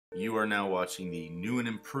You are now watching the new and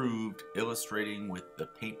improved illustrating with the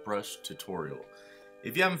paintbrush tutorial.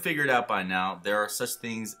 If you haven't figured out by now, there are such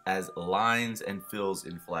things as lines and fills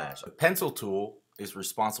in Flash. The pencil tool is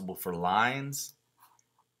responsible for lines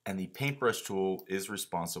and the paintbrush tool is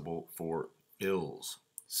responsible for fills.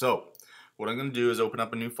 So what I'm going to do is open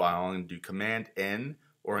up a new file. I'm going to do Command N,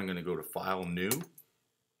 or I'm going to go to File New.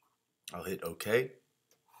 I'll hit OK.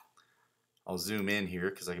 I'll zoom in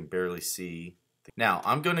here because I can barely see. Now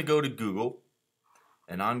I'm going to go to Google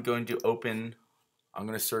and I'm going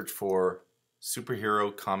to search for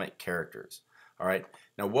superhero comic characters. Alright,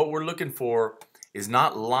 now what we're looking for is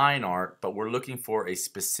not line art, but we're looking for a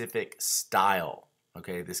specific style.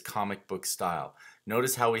 Okay, this comic book style.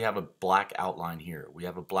 Notice how we have a black outline here. We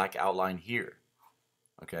have a black outline here.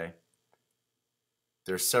 Okay,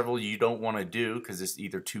 there's several you don't want to do because it's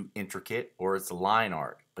either too intricate or it's line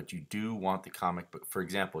art, but you do want the comic book. For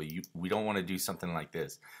example, we don't want to do something like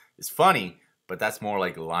this. It's funny, but that's more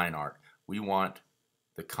like line art. We want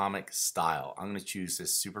the comic style. I'm going to choose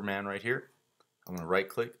this Superman right here. I'm going to right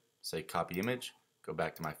click, say copy image, go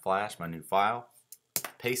back to my Flash, my new file,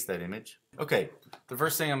 paste that image. Okay, the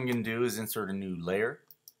first thing I'm going to do is insert a new layer,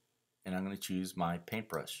 and I'm going to choose my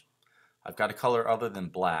paintbrush. I've got a color other than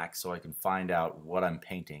black so I can find out what I'm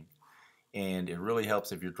painting, and it really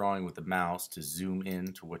helps if you're drawing with the mouse to zoom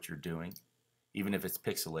in to what you're doing. Even if it's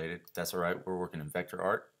pixelated, that's alright. We're working in vector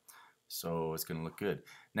art, so it's going to look good.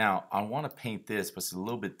 Now I want to paint this, but it's a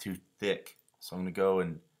little bit too thick, so I'm going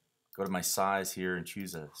to go to my size here and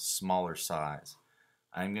choose a smaller size.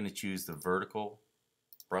 I'm going to choose the vertical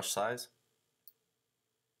brush size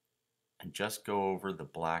and just go over the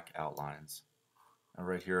black outlines. Now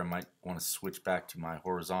right here I might want to switch back to my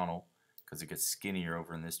horizontal because it gets skinnier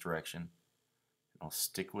over in this direction. I'll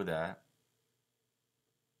stick with that.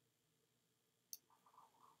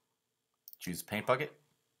 Choose paint bucket,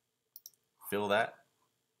 fill that,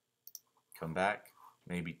 come back,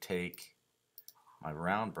 maybe take my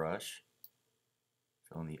round brush,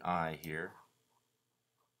 fill in the eye here,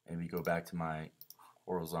 maybe go back to my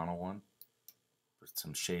horizontal one, put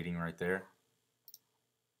some shading right there,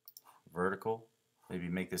 vertical, maybe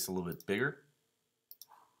make this a little bit bigger,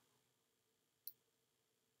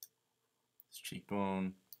 this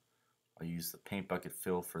cheekbone. I'll use the paint bucket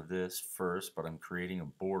fill for this first, but I'm creating a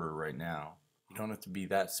border right now. You don't have to be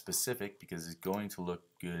that specific because it's going to look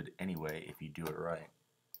good anyway if you do it right.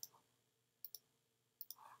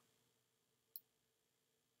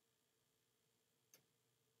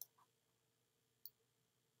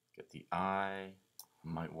 Get the eye.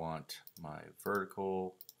 Might want my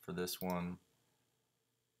vertical for this one.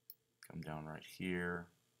 Come down right here.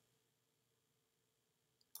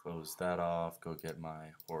 Close that off. Go get my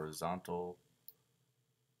horizontal.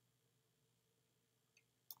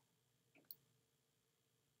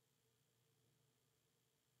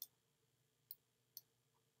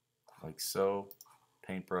 Like so.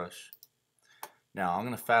 Paintbrush. Now I'm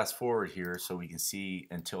going to fast forward here so we can see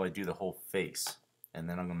until I do the whole face, and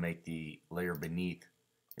then I'm going to make the layer beneath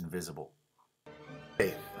invisible.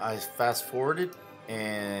 Okay, I fast forwarded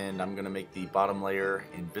and I'm going to make the bottom layer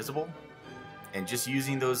invisible, and just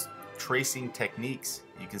using those tracing techniques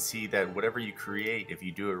you can see that whatever you create, if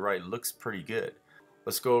you do it right, looks pretty good.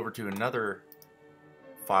 Let's go over to another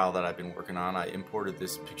file that I've been working on. I imported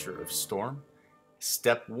this picture of Storm.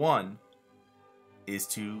 Step 1 is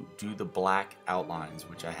to do the black outlines,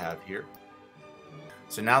 which I have here.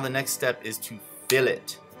 So now the next step is to fill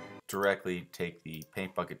it. Directly take the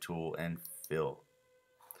paint bucket tool and fill.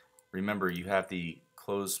 Remember, you have the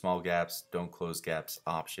close small gaps, don't close gaps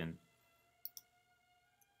option.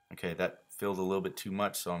 Okay, that filled a little bit too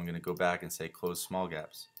much, so I'm going to go back and say close small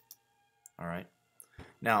gaps. Alright.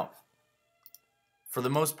 Now, for the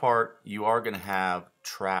most part, you are going to have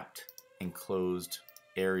trapped enclosed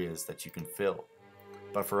areas that you can fill.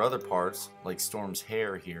 But for other parts, like Storm's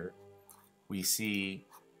hair here, we see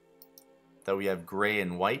that we have gray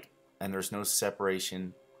and white, and there's no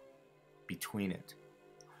separation between it.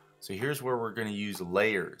 So here's where we're going to use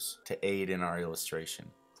layers to aid in our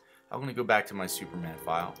illustration. I'm going to go back to my Superman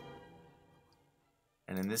file,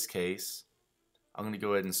 and in this case I'm going to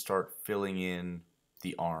go ahead and start filling in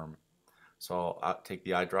the arm. So I'll take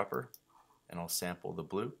the eyedropper and I'll sample the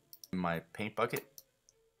blue in my paint bucket,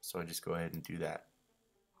 so I just go ahead and do that.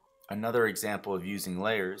 Another example of using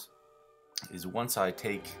layers is once I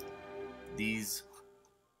take these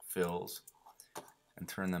fills and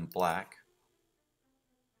turn them black,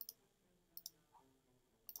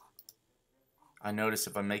 I notice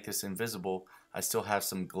if I make this invisible, I still have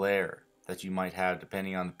some glare that you might have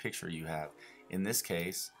depending on the picture you have. In this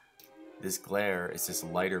case, this glare is this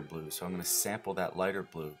lighter blue, so I'm going to sample that lighter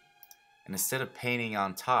blue And instead of painting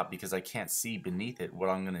on top, because I can't see beneath it, what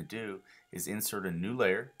I'm going to do is insert a new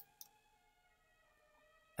layer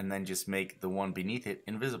and then just make the one beneath it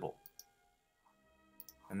invisible.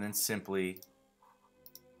 And then simply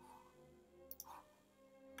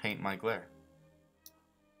paint my glare.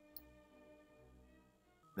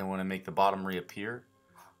 Then when I make the bottom reappear,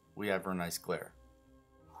 we have our nice glare.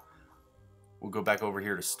 We'll go back over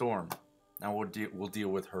here to Storm. Now we'll deal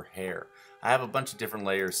with her hair. I have a bunch of different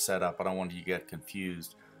layers set up. I don't want you to get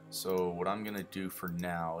confused. So what I'm going to do for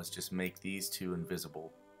now is just make these two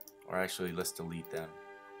invisible. Or actually, let's delete them.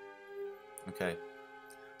 Okay.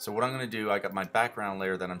 So what I'm going to do, I got my background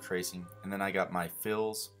layer that I'm tracing, and then I got my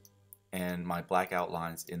fills and my black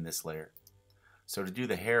outlines in this layer. So to do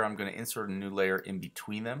the hair, I'm going to insert a new layer in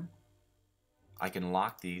between them. I can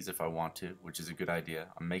lock these if I want to, which is a good idea.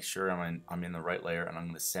 I'll make sure I'm in the right layer, and I'm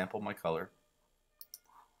going to sample my color,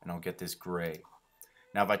 and I'll get this gray.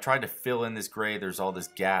 Now if I tried to fill in this gray, there's all these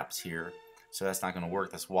gaps here, so that's not going to work.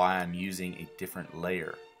 That's why I'm using a different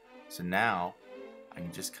layer. So now I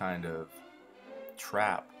can just kind of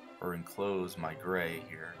trap or enclose my gray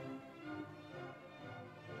here.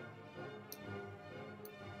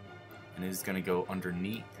 And it is going to go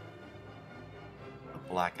underneath the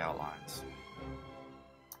black outlines.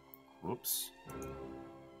 Whoops.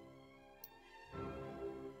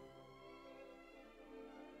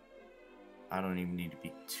 I don't even need to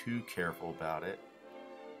be too careful about it.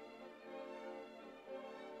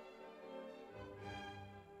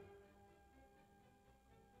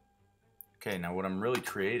 Okay, now what I'm really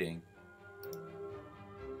creating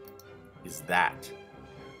is that.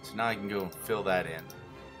 So now I can go and fill that in.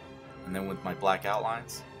 And then with my black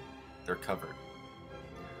outlines, they're covered.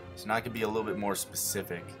 So now I can be a little bit more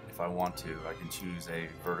specific if I want to. I can choose a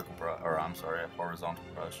vertical brush, or I'm sorry, a horizontal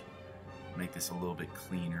brush. Make this a little bit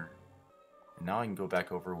cleaner. And now I can go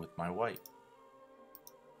back over with my white.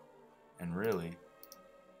 And really,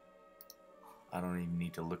 I don't even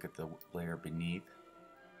need to look at the layer beneath.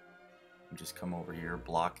 Just come over here,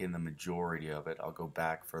 block in the majority of it. I'll go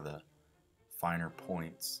back for the finer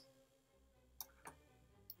points.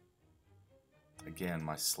 Again,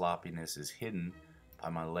 my sloppiness is hidden by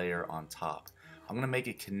my layer on top. I'm going to make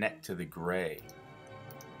it connect to the gray.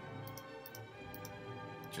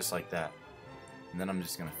 Just like that. And then I'm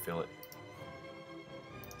just going to fill it.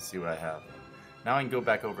 See what I have. Now I can go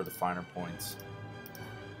back over the finer points.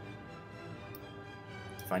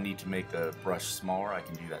 If I need to make the brush smaller, I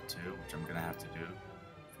can do that too, which I'm going to have to do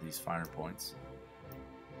for these finer points.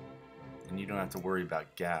 And you don't have to worry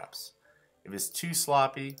about gaps. If it's too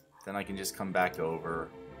sloppy, then I can just come back over,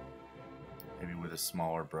 maybe with a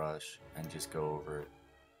smaller brush, and just go over it,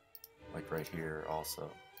 like right here also.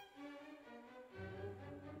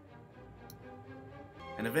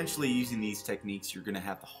 And eventually, using these techniques, you're going to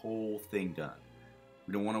have the whole thing done.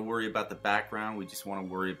 We don't want to worry about the background, we just want to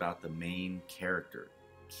worry about the main character.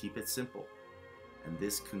 Keep it simple. And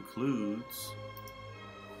this concludes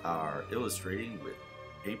our illustrating with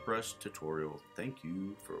paintbrush tutorial. Thank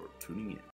you for tuning in.